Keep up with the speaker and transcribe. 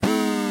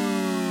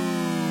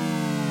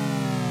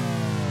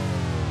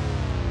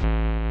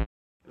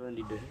I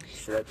need to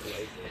set the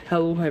light.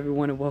 Hello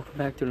everyone and welcome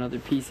back to another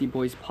PC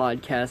Boys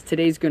podcast.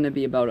 Today's going to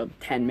be about a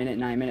 10-minute,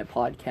 9-minute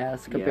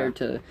podcast compared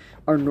to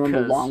our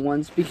normal long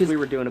ones. Because we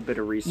were doing a bit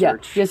of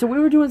research. Yeah, so we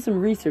were doing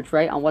some research,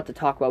 right, on what to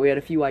talk about. We had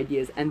a few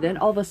ideas, and then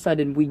all of a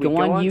sudden we go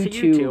on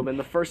YouTube, and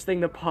the first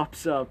thing that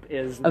pops up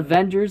is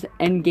Avengers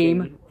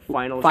Endgame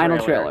final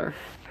trailer.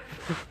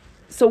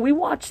 So we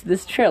watched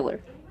this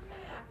trailer.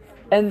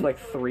 And like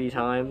 3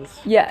 times.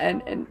 Yeah,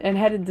 and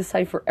had to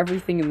decipher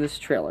everything in this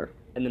trailer.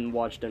 And then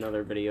watched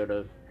another video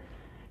to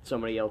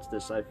somebody else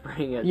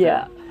deciphering it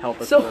to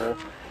help us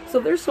So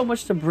there's so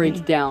much to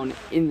break down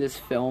in this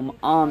film.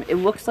 It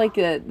looks like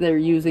they're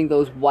using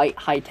those white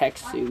high-tech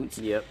suits.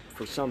 Yep,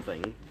 for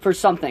something. For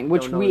something,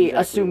 which we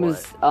assume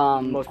is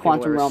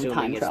quantum realm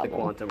time travel. It's the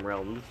quantum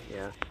realm,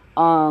 yeah.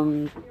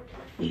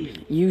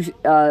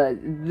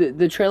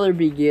 The trailer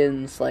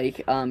begins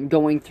like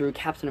going through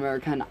Captain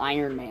America and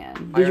Iron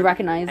Man. Did you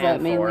recognize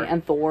that mainly?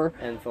 And Thor.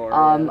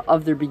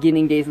 Of their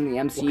beginning days in the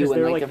MCU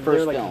and like the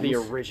first films. The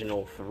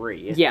original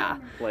 3. Yeah.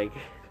 Like.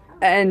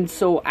 And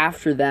so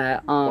after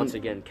that, once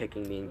again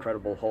kicking the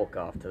Incredible Hulk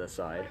off to the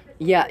side.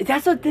 Yeah,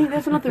 that's the thing.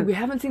 That's another thing. We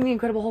haven't seen the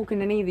Incredible Hulk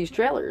in any of these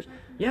trailers.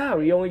 Yeah,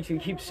 we only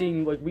keep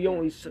seeing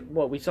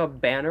we saw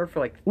Banner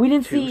for like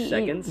 2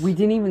 seconds. We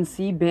didn't even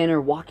see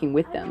Banner walking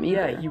with them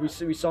either. Yeah,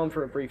 we saw him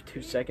for a brief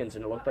 2 seconds,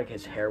 and it looked like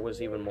his hair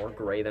was even more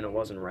gray than it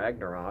was in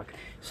Ragnarok.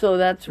 So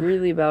that's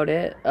really about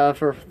it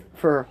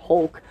for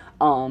Hulk.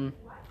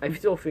 I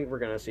still think we're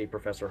gonna see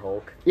Professor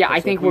Hulk. Yeah, I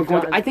think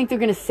I think they're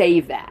gonna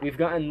save that. We've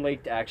gotten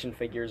leaked action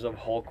figures of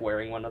Hulk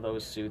wearing one of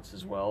those suits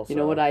as well. You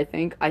know what I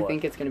think? I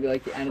think it's gonna be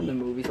like the end of the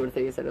movie sort of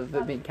thing. Instead of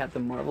it being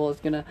Captain Marvel is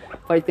gonna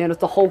fight Thanos,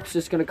 the Hulk's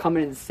just gonna come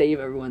in and save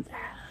everyone's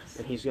ass.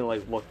 And he's gonna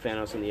like look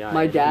Thanos in the eye.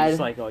 My dad. He's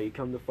like, "Oh, you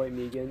come to fight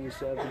me again, you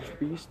savage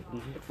beast?"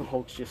 And the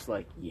Hulk's just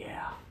like,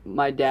 "Yeah."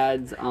 My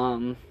dad's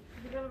a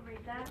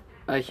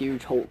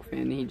huge Hulk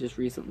fan. He just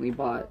recently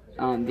bought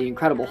the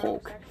Incredible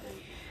Hulk.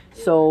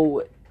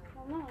 So.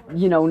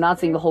 You know, not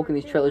seeing the Hulk in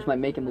these trailers might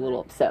make him a little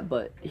upset,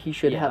 but he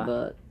should have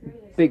a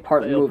big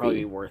part in the movie. It'll probably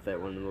be worth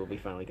it when the movie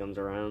finally comes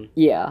around.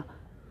 Yeah,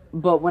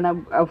 but when I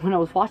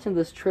was watching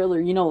this trailer,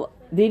 you know,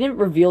 they didn't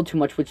reveal too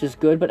much, which is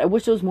good. But I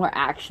wish there was more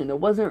action. There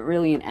wasn't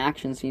really an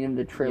action scene in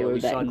the trailer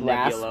that grasped me.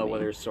 We saw Nebula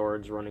with her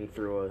swords running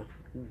through a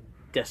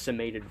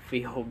decimated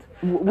field,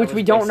 which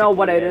we don't know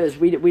what it is.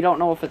 We don't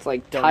know if it's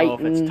like Titan.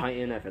 Don't know if it's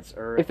Titan, if it's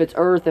Earth. If it's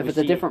Earth, if it's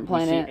a different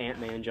planet. We see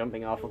Ant-Man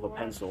jumping off of a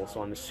pencil,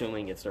 so I'm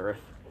assuming it's Earth.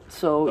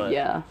 So, but,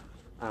 yeah.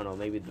 I don't know,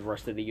 maybe the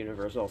rest of the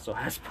universe also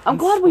has pencils. I'm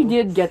glad we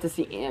did get to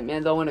see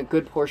Ant-Man, though, in a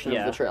good portion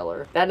of the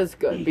trailer. That is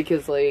good,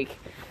 because, like,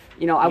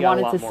 you know, I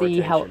wanted to see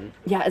how...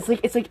 Yeah, it's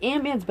like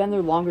Ant-Man's been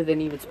there longer than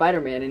even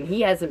Spider-Man, and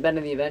he hasn't been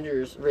in the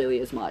Avengers really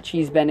as much.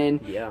 He's been in...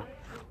 Yeah.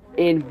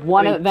 In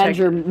one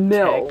Avenger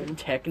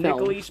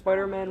Technically,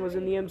 Spider-Man was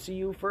in the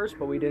MCU first,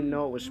 but we didn't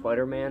know it was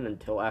Spider-Man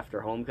until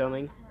after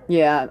Homecoming.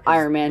 Yeah,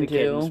 Iron Man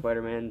 2.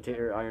 Spider-Man 2,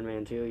 or Iron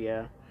Man 2,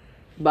 yeah.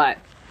 But...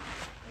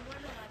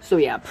 So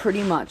yeah,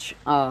 pretty much,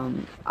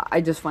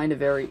 I just find it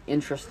very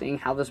interesting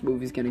how this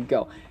movie's gonna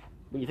go.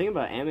 When you think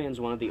about it, Ant-Man's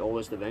one of the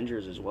oldest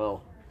Avengers as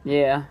well.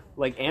 Yeah.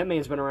 Like,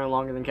 Ant-Man's been around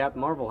longer than Captain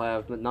Marvel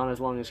have, but not as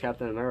long as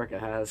Captain America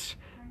has.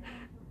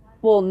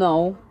 Well,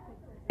 no.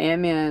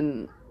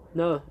 Ant-Man...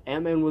 No,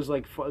 Ant-Man was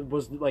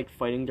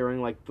fighting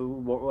during, like,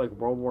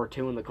 World War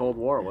II and the Cold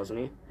War, wasn't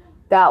he?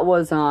 That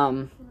was,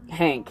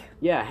 Hank.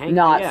 Yeah, Hank.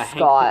 Not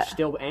Scott. Hank,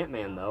 still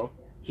Ant-Man, though.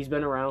 He's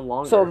been around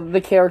longer. So the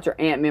character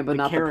Ant-Man, but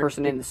not the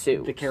person in the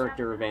suit. The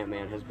character of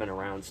Ant-Man has been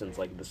around since,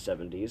 like, the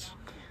 70s.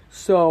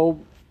 So,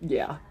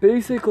 yeah.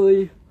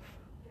 Basically,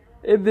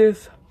 in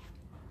this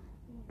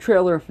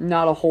trailer,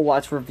 not a whole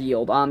lot's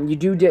revealed. You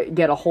do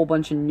get a whole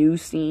bunch of new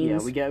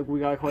scenes. Yeah, we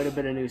got quite a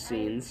bit of new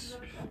scenes.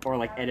 Or,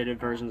 like, edited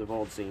versions of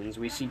old scenes.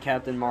 We see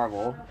Captain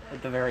Marvel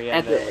at the very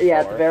end.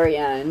 At the very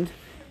end.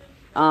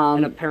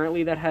 And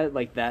apparently that had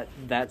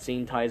that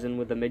scene ties in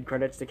with the mid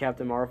credits to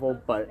Captain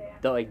Marvel, but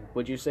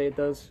would you say it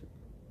does?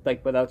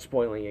 Like, without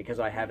spoiling it,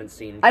 because I haven't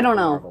seen Captain I don't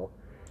know. Marvel.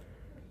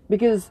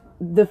 Because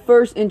the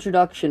first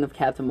introduction of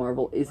Captain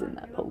Marvel is in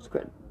that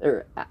post-credit,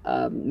 or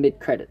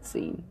mid-credit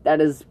scene. That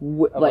is,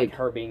 like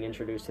her being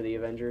introduced to the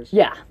Avengers?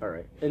 Yeah.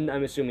 Alright. And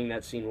I'm assuming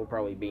that scene will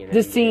probably be in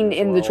the scene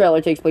in the trailer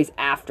takes place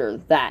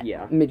after that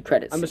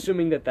mid-credit scene. I'm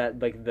assuming that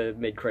the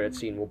mid-credit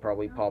scene will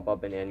probably pop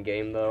up in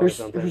Endgame, though, or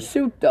something. Her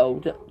suit,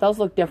 though, does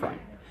look different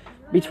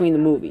between the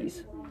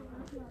movies.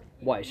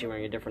 Why, is she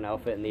wearing a different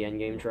outfit in the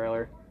Endgame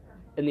trailer?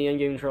 In the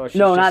Endgame trailer, she's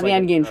No, not the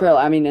Endgame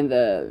trailer. I mean, in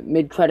the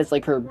mid-credits,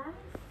 like, her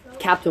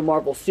Captain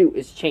Marvel suit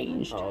is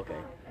changed. Oh, okay.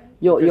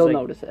 You'll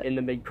notice it. In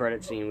the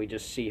mid-credit scene, we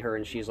just see her,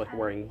 and she's, like,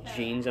 wearing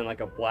jeans and, like,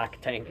 a black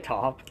tank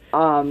top.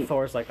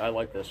 Thor's like, I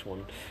like this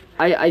one.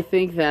 I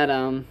think that,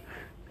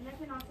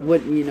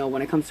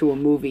 when it comes to a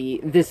movie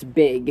this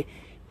big,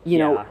 you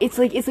know, it's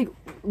like,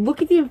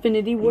 look at the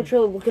Infinity War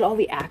trailer, look at all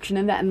the action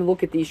in that, and then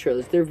look at these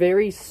trailers. They're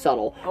very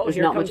subtle. There's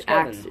not much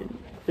action.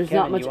 There's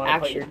not much you want to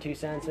action. Put your 2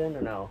 cents in,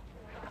 or no?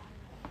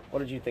 What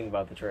did you think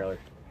about the trailer?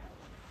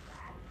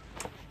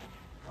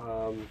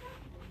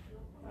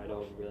 I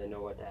don't really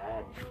know what to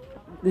add.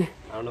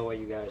 I don't know what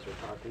you guys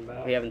are talking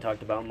about. We haven't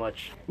talked about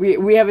much.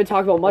 We haven't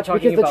talked about much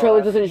because the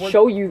trailer doesn't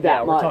show you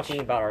that we're much. talking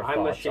about our I'm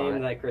thoughts ashamed on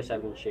it. that Chris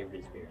Evans shaved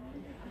his beard.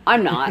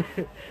 I'm not.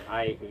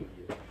 I hate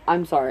you.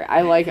 I'm sorry.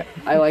 I like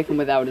him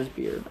without his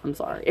beard. I'm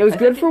sorry. It was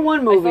good for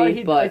one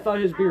movie, I but thought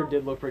his beard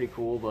did look pretty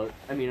cool, but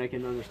I mean, I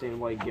can understand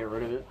why he'd get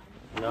rid of it.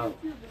 No.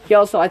 he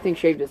also, I think,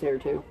 shaved his hair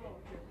too.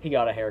 He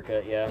got a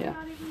haircut, yeah. Yeah.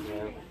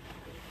 Yeah.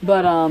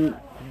 But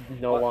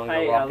No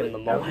longer rocking the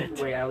mullet.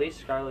 Wait, at least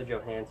Scarlett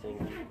Johansson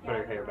put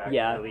her hair back.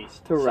 Yeah. At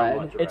least To red.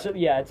 somewhat It's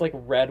it's like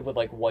red with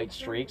like white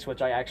streaks,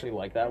 which I actually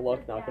like that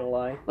look. Not gonna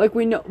lie. like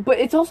we know, but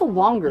it's also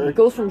longer. It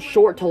goes from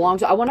short to long.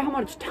 So I wonder how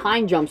much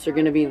time jumps are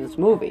going to be in this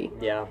movie.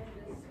 Yeah,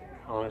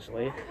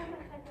 honestly,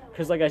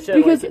 because like I said,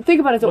 Because like, think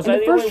about it. So was in I the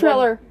the first only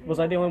trailer, was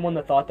I the only one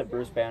that thought that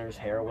Bruce Banner's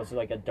hair was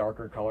like a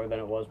darker color than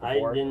it was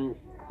before? I didn't.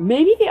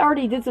 maybe they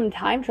already did some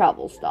time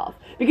travel stuff.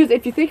 Because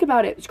if you think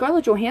about it,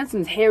 Scarlett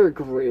Johansson's hair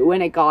grew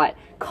and it got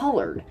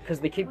colored. Because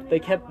they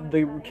kept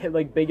the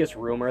like biggest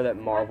rumor that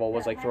Marvel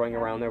was like throwing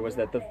around there was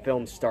that the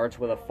film starts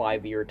with a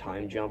 5-year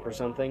time jump or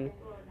something.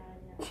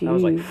 And I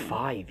was like,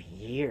 5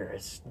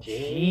 years,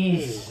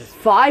 jeez.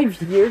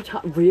 5 year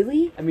time?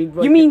 Really? I mean,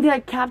 You mean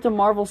that Captain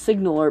Marvel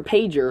signal or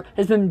pager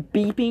has been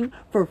beeping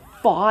for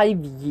 5 I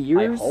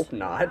years? hope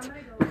not.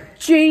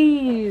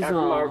 Jeez. Captain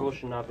aw. Marvel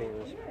should not be in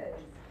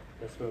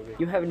this movie.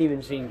 You haven't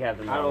even seen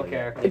Captain I Marvel. don't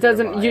care. yet.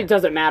 It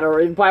doesn't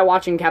matter. By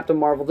watching Captain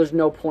Marvel, there's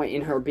no point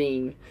in her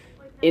being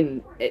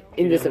in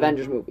this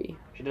Avengers movie.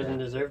 She doesn't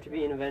deserve to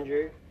be an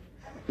Avenger.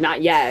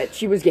 Not yet.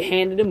 She was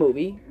handed a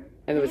movie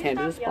and it was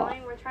handed a spot.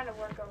 We're trying to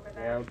work over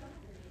there. Yeah.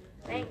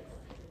 Thanks.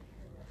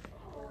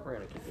 We're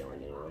gonna keep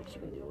yelling anyway. She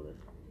can deal with it.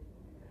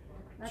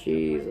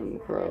 Jeez and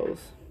crows.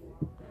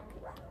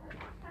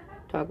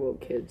 Talk about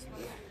kids.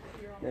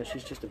 No,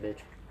 she's just a bitch.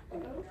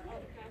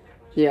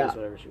 Yeah, Does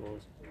whatever she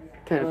wants.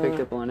 kind of picked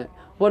up on it.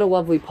 What a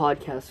lovely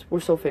podcast.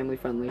 We're so family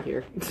friendly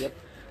here. Yep.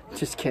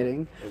 Just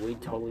kidding. And we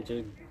totally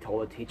just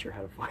told a teacher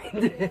how to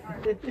find it.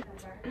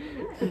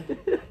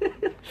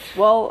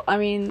 Well, I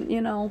mean,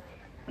 you know,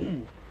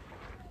 it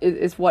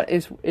is what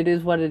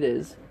it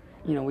is.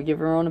 You know, we give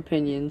our own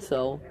opinion,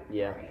 so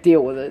Yeah.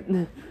 deal with it.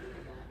 The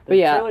But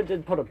yeah. trailer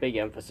did put a big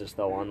emphasis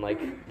though on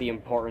like the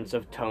importance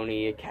of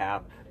Tony,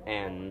 Cap,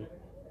 and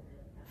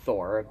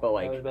Thor, but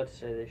I was like about to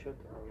say they showed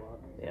them a lot.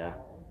 yeah.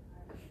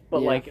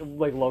 But Yeah.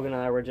 like Logan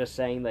and I were just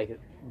saying, like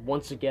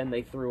once again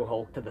they threw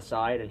Hulk to the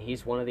side, and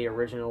he's one of the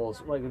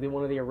originals, like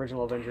one of the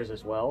original Avengers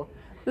as well.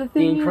 The The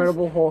thing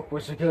Incredible Hulk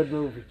was a good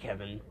movie,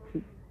 Kevin.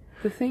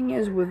 The thing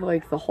is with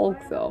like the Hulk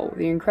though,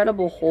 the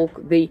Incredible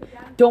Hulk, they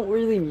don't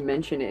really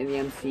mention it in the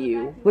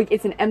MCU. Like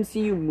it's an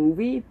MCU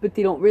movie, but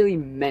they don't really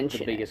The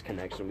mention it. biggest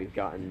connection we've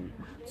gotten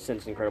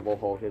since Incredible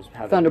Hulk is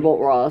having Thunderbolt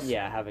Ross.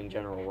 Yeah, having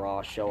General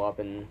Ross show up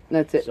and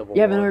That's it. Civil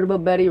You haven't War. heard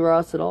about Betty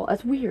Ross at all?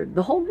 That's weird.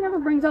 The Hulk never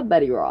brings up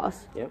Betty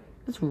Ross. Yep.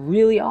 That's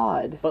really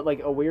odd. But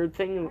like a weird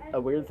thing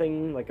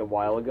like a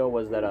while ago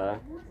was that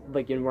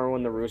like you remember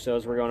when the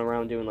Russos were going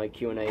around doing like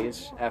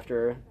Q&As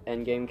after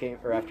Endgame came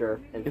or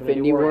after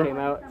Infinity War came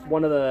out.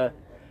 One of the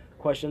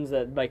questions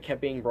that like kept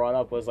being brought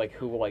up was like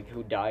who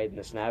died in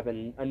the snap,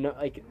 and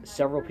like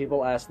several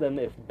people asked them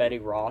if Betty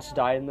Ross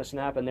died in the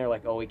snap, and they're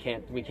like, oh, we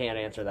can't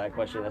answer that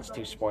question, that's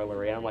too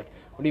spoilery. And I'm like,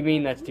 what do you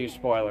mean that's too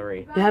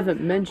spoilery? They haven't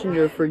mentioned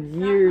her for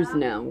years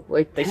now.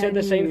 Like They said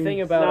the 10 same years.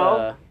 thing about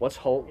No. what's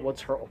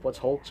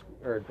Hulk's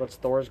or what's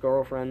Thor's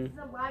girlfriend,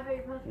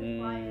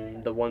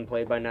 the one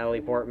played by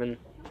Natalie Portman.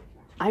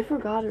 I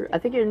forgot her. I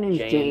think her name's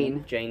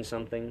Jane. Jane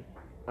something.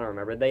 I don't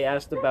remember. They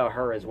asked about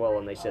her as well,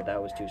 and they said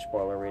that was too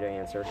spoilery to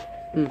answer.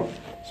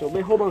 So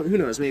hold on. Who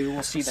knows? Maybe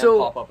we'll see that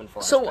pop up in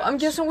front. So I'm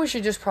guessing we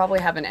should just probably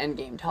have an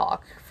Endgame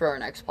talk for our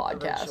next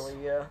podcast.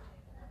 Yeah.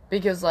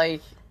 Because,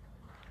 like,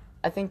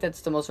 I think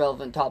that's the most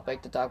relevant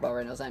topic to talk about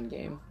right now is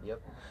Endgame.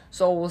 Yep.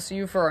 So we'll see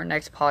you for our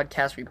next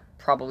podcast. We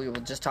probably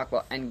will just talk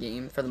about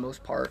Endgame for the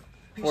most part.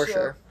 For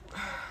sure.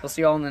 We'll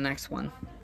see you all in the next one.